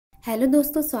Hello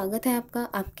दोस्तों, स्वागत है आपका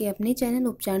आपके अपने चैनल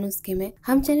उपचार नुस्खे में।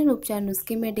 हम चैनल उपचार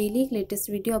नुस्खे में डेली एक लेटेस्ट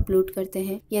वीडियो अपलोड करते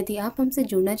हैं। यदि आप हमसे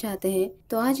जुड़ना चाहते हैं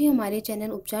तो आज ही हमारे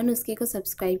चैनल उपचार नुस्खे को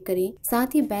सब्सक्राइब करें,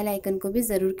 साथ ही बेल आइकन को भी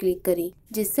जरूर क्लिक करें,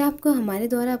 जिससे आपको हमारे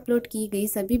द्वारा अपलोड की गई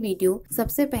सभी वीडियो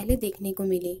सबसे पहले देखने को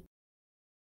मिले।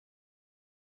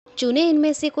 चुने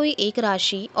इनमें से कोई एक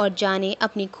राशि और जाने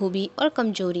अपनी खूबी और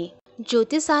कमजोरी।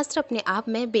 ज्योतिष शास्त्र अपने आप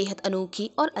में बेहद अनोखी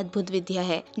और अद्भुत विद्या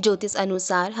है। ज्योतिष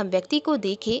अनुसार हम व्यक्ति को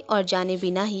देखे और जाने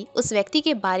बिना ही उस व्यक्ति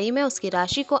के बारे में उसकी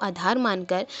राशि को आधार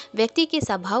मानकर व्यक्ति के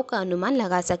स्वभाव का अनुमान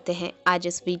लगा सकते हैं। आज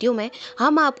इस वीडियो में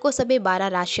हम आपको सभी 12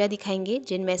 राशियां दिखाएंगे,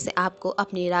 जिनमें से आपको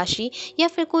अपनी राशि या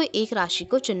फिर कोई एक राशि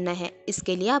को चुनना है।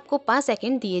 इसके लिए आपको 5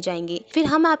 सेकंड दिए जाएंगे। फिर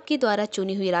हम आपकी द्वारा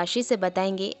चुनी हुई राशि से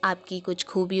बताएंगे आपकी कुछ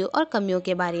खूबियों और कमियों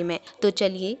के बारे में। तो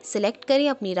चलिए सिलेक्ट करें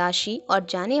अपनी राशि और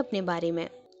जाने अपने बारे में।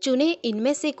 चुने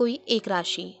इनमें से कोई एक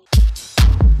राशि।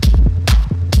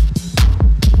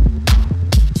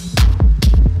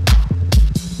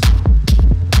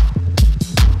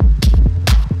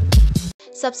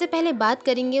 सबसे पहले बात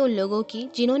करेंगे उन लोगों की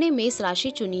जिन्होंने मेष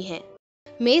राशि चुनी है।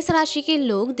 मेष राशि के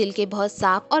लोग दिल के बहुत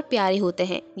साफ और प्यारे होते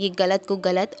हैं। ये गलत को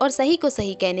गलत और सही को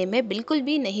सही कहने में बिल्कुल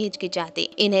भी नहीं हिचकिचाते।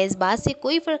 इन्हें इस बात से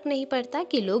कोई फर्क नहीं पड़ता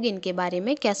कि लोग इनके बारे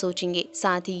में क्या सोचेंगे।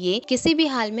 साथ ही ये किसी भी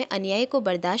हाल में अन्याय को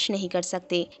बर्दाश्त नहीं कर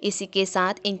सकते। इसी के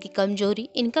साथ इनकी कमजोरी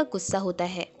इनका गुस्सा होता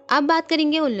है। अब बात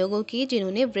करेंगे उन लोगों की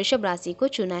जिन्होंने वृषभ राशि को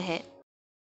चुना है।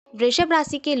 वृषभ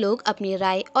राशि के लोग अपनी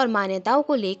राय और मान्यताओं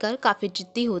को लेकर काफी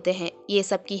जिद्दी होते हैं। ये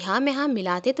सबकी हाँ में हाँ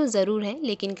मिलाते तो जरूर हैं,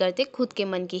 लेकिन करते खुद के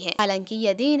मन की है। हालांकि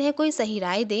यदि इन्हें कोई सही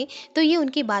राय दे तो ये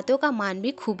उनकी बातों का मान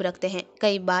भी खूब रखते हैं।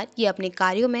 कई बार ये अपने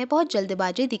कार्यों में बहुत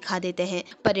जल्दबाजी दिखा देते हैं।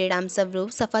 परिणाम स्वरूप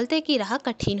सफलता की राह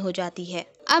कठिन हो जाती है।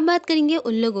 अब बात करेंगे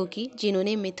उन लोगों की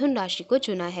जिन्होंने मिथुन राशि को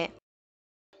चुना है।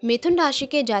 मिथुन राशि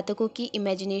के जातकों की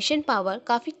इमेजिनेशन पावर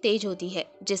काफी तेज होती है,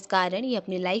 जिस कारण ये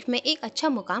अपनी लाइफ में एक अच्छा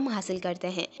मुकाम हासिल करते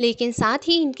हैं। लेकिन साथ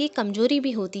ही इनकी कमजोरी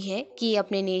भी होती है कि ये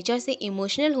अपने नेचर से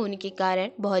इमोशनल होने के कारण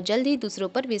बहुत जल्द ही दूसरों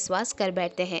पर विश्वास कर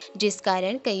बैठते हैं, जिस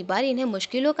कारण कई बार इन्हें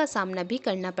मुश्किलों का सामना भी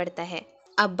करना पड़ता है।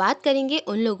 अब बात करेंगे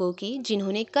उन लोगों की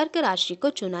जिन्होंने कर्क राशि को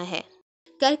चुना है।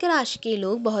 कर्क राशि के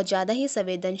लोग बहुत ज़्यादा ही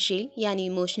संवेदनशील यानी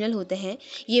इमोशनल होते हैं।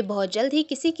 ये बहुत जल्द ही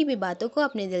किसी की भी बातों को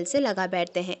अपने दिल से लगा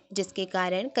बैठते हैं, जिसके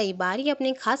कारण कई बार ये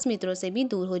अपने खास मित्रों से भी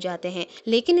दूर हो जाते हैं।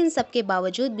 लेकिन इन सब के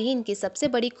बावजूद भी इनकी सबसे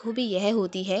बड़ी खूबी यह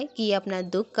होती है कि ये अपना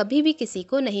दुख कभी भी किसी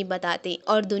को नहीं बताते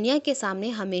और दुनिया के सामने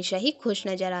हमेशा ही खुश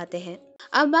नजर आते हैं।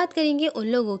 अब बात करेंगे उन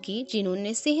लोगों की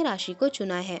जिन्होंने सिंह राशि को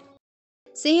चुना है।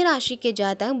 सिंह राशि के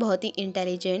जातक बहुत ही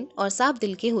इंटेलिजेंट और साफ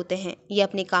दिल के होते हैं। ये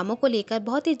अपने कामों को लेकर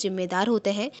बहुत ही जिम्मेदार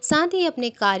होते हैं। साथ ही अपने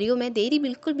कार्यों में देरी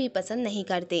बिल्कुल भी पसंद नहीं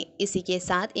करते। इसी के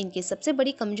साथ इनकी सबसे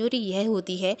बड़ी कमजोरी यह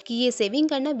होती है कि ये सेविंग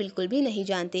करना बिल्कुल भी नहीं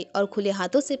जानते और खुले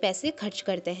हाथों से पैसे खर्च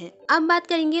करते हैं। अब बात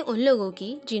करेंगे उन लोगों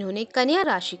की जिन्होंने कन्या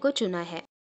राशि को चुना है।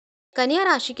 कन्या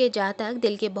राशि के जातक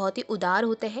दिल के बहुत ही उदार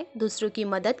होते हैं। दूसरों की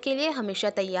मदद के लिए हमेशा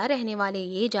तैयार रहने वाले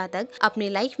ये जातक अपनी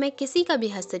लाइफ में किसी का भी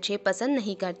हस्तक्षेप पसंद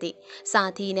नहीं करते।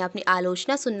 साथ ही इन्हें अपनी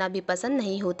आलोचना सुनना भी पसंद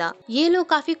नहीं होता। ये लोग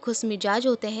काफी खुश मिजाज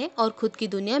होते हैं और खुद की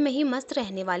दुनिया में ही मस्त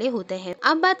रहने वाले होते हैं।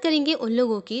 अब बात करेंगे उन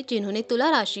लोगों की जिन्होंने तुला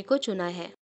राशि को चुना है।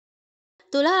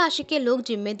 तुला राशि के लोग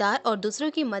जिम्मेदार और दूसरों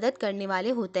की मदद करने वाले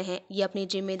होते हैं। ये अपनी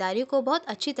जिम्मेदारियों को बहुत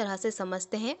अच्छी तरह से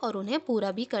समझते हैं और उन्हें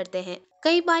पूरा भी करते हैं।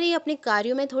 कई बार ये अपने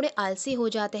कार्यों में थोड़े आलसी हो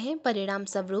जाते हैं। परिणाम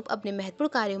स्वरूप अपने महत्वपूर्ण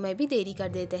कार्यों में भी देरी कर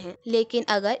देते हैं। लेकिन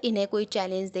अगर इन्हें कोई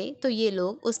चैलेंज दे तो ये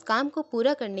लोग उस काम को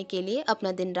पूरा करने के लिए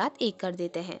अपना दिन रात एक कर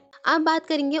देते हैं। अब बात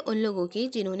करेंगे उन लोगों की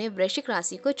जिन्होंने वृश्चिक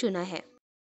राशि को चुना है।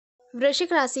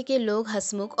 वृश्चिक राशि के लोग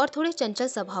हंसमुख और थोड़े चंचल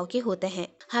स्वभाव के होते हैं।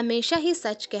 हमेशा ही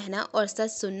सच कहना और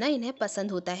सच सुनना इन्हें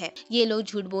पसंद होता है। ये लोग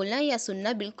झूठ बोलना या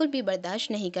सुनना बिल्कुल भी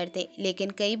बर्दाश्त नहीं करते, लेकिन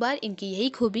कई बार इनकी यही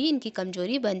खूबी इनकी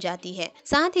कमजोरी बन जाती है।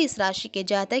 साथ ही इस राशि के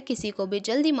जातक किसी को भी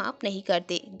जल्दी माफ नहीं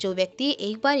करते। जो व्यक्ति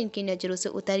एक बार इनकी नजरों से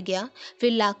उतर गया,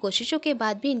 फिर लाख कोशिशों के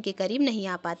बाद भी इनके करीब नहीं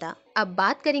आ पाता। अब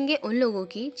बात करेंगे उन लोगों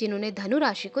की जिन्होंने धनु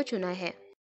राशि को चुना है।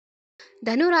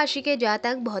 धनु राशि के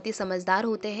जातक बहुत ही समझदार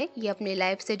होते हैं। ये अपने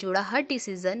लाइफ से जुड़ा हर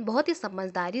डिसीजन बहुत ही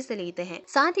समझदारी से लेते हैं।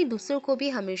 साथ ही दूसरों को भी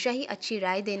हमेशा ही अच्छी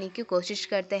राय देने की कोशिश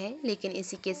करते हैं। लेकिन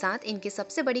इसी के साथ इनकी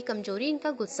सबसे बड़ी कमजोरी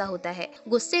इनका गुस्सा होता है।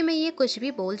 गुस्से में ये कुछ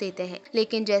भी बोल देते हैं,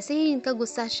 लेकिन जैसे ही इनका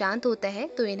गुस्सा शांत होता है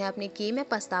तो इन्हें अपने किए में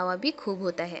पछतावा भी खूब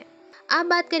होता है। अब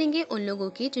बात करेंगे उन लोगों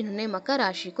की जिन्होंने मकर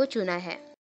राशि को चुना है।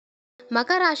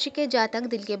 मकर राशि के जातक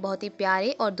दिल के बहुत ही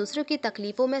प्यारे और दूसरों की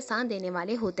तकलीफों में साथ देने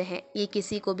वाले होते हैं। ये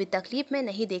किसी को भी तकलीफ में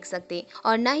नहीं देख सकते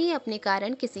और न ही अपने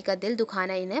कारण किसी का दिल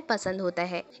दुखाना इन्हें पसंद होता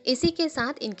है। इसी के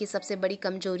साथ इनकी सबसे बड़ी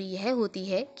कमजोरी यह होती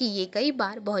है कि ये कई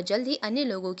बार बहुत जल्द ही अन्य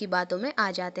लोगों की बातों में आ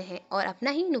जाते हैं और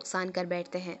अपना ही नुकसान कर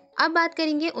बैठते हैं। अब बात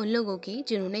करेंगे उन लोगों की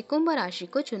जिन्होंने कुंभ राशि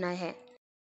को चुना है।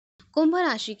 कुंभ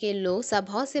राशि के लोग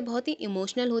स्वभाव से बहुत ही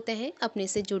इमोशनल होते हैं। अपने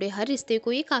से जुड़े हर रिश्ते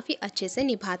को ये काफी अच्छे से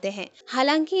निभाते हैं।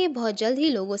 हालांकि ये बहुत जल्द ही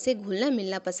लोगों से घुलना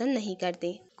मिलना पसंद नहीं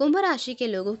करते। कुंभ राशि के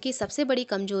लोगों की सबसे बड़ी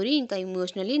कमजोरी इनका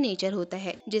इमोशनली नेचर होता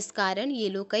है, जिस कारण ये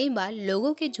लोग कई बार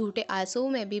लोगों के झूठे आंसुओं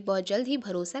में भी बहुत जल्द ही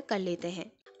भरोसा कर लेते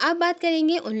हैं। अब बात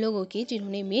करेंगे उन लोगों की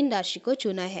जिन्होंने मीन राशि को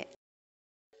चुना है।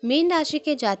 मीन राशि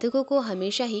के जातकों को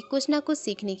हमेशा ही कुछ न कुछ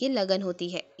सीखने की लगन होती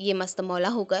है। ये मस्त मौला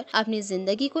होकर अपनी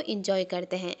जिंदगी को एंजॉय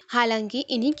करते हैं। हालांकि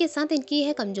इन्हीं के साथ इनकी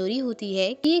यह कमजोरी होती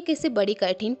है कि ये किसी बड़ी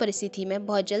कठिन परिस्थिति में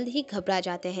बहुत जल्द ही घबरा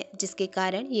जाते हैं, जिसके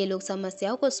कारण ये लोग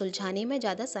समस्याओं को सुलझाने में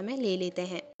ज्यादा समय ले लेते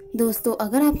हैं। दोस्तों,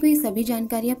 अगर आपको ये सभी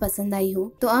जानकारियाँ पसंद आई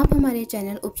हो तो आप हमारे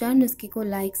चैनल उपचार नुस्खे को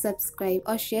लाइक, सब्सक्राइब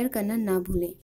और शेयर करना ना भूलें।